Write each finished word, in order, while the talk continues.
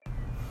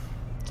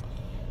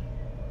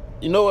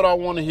You know what I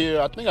want to hear?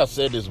 I think I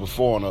said this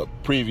before on a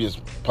previous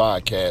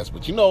podcast,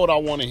 but you know what I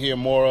want to hear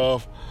more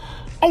of?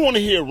 I want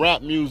to hear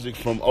rap music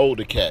from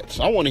older cats.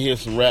 I want to hear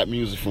some rap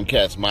music from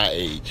cats my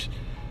age.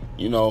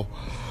 You know,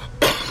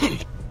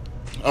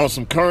 on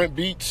some current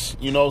beats,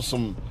 you know,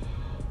 some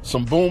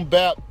boom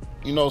bap,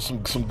 you know,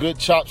 some good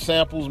chop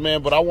samples,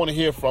 man. But I want to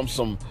hear from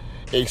some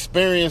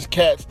experienced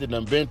cats that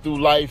done been through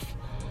life.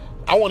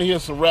 I want to hear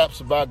some raps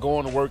about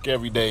going to work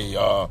every day,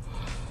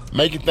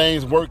 making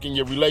things work in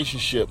your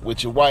relationship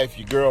with your wife,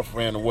 your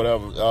girlfriend, or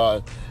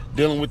whatever,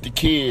 dealing with the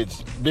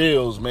kids,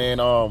 bills, man.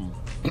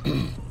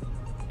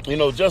 You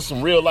know, just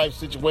some real life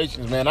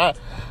situations, man. I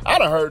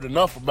done heard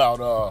enough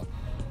about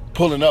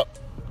pulling up.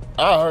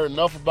 I heard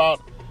enough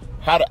about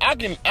how to.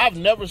 I've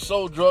never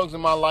sold drugs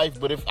in my life,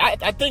 but if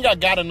I think I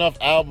got enough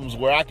albums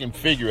where I can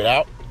figure it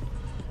out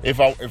if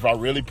I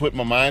really put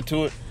my mind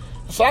to it.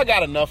 So I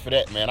got enough of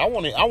that, man. I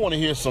want to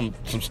hear some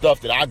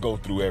stuff that I go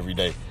through every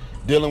day,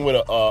 dealing with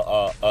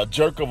a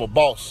jerk of a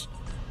boss.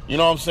 You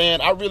know what I'm saying?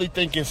 I really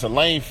think it's a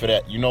lane for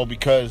that, you know,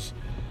 because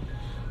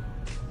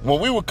when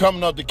we were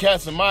coming up, the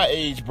cats in my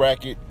age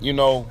bracket, you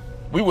know,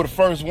 we were the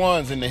first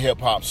ones into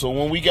hip hop. So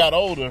when we got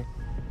older,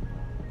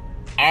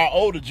 our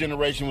older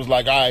generation was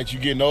like, all right,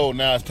 you're getting old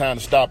now. It's time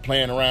to stop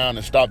playing around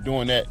and stop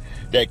doing that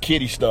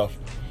kiddie stuff.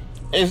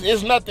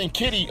 It's nothing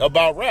kiddie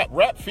about rap.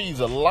 Rap feeds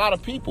a lot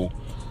of people.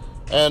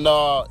 And,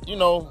 you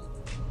know,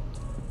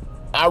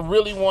 I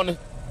really want to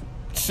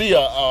see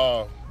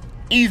a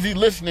easy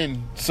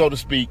listening, so to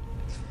speak,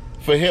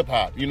 for hip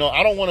hop. You know,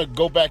 I don't want to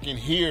go back and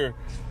hear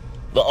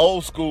the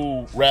old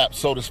school rap,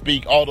 so to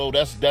speak, although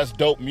that's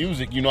dope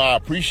music. You know, I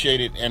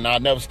appreciate it and I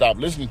never stop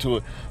listening to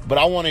it. But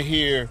I want to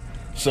hear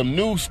some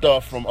new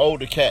stuff from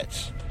older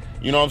cats.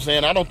 You know what I'm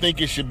saying? I don't think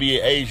it should be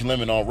an age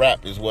limit on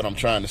rap is what I'm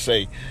trying to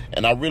say.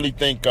 And I really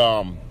think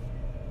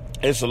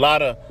it's a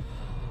lot of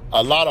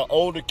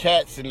older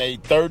cats in their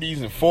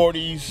 30s and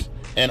 40s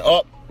and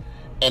up,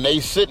 and they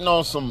sitting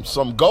on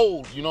some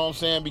gold, you know what I'm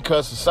saying?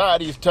 Because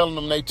society is telling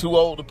them they too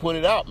old to put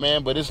it out,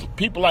 man. But it's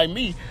people like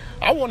me,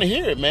 I want to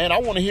hear it, man. I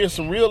want to hear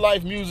some real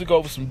life music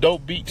over some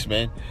dope beats,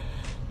 man.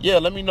 Yeah,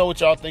 let me know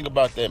what y'all think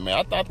about that,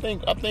 man. I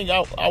think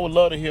I would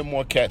love to hear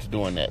more cats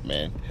doing that,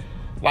 man.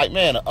 Like,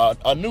 man,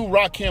 a new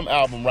Rakim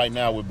album right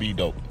now would be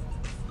dope,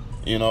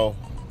 you know,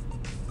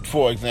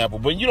 for example.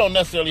 But you don't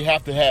necessarily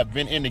have to have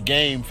been in the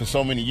game for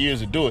so many years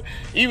to do it.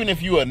 Even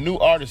if you're a new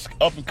artist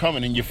up and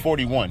coming and you're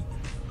 41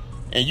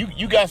 and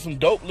you got some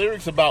dope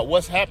lyrics about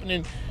what's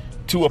happening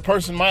to a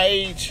person my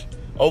age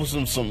over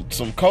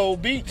some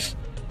cold beats,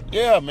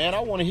 yeah, man, I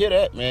want to hear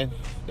that, man.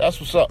 That's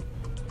what's up.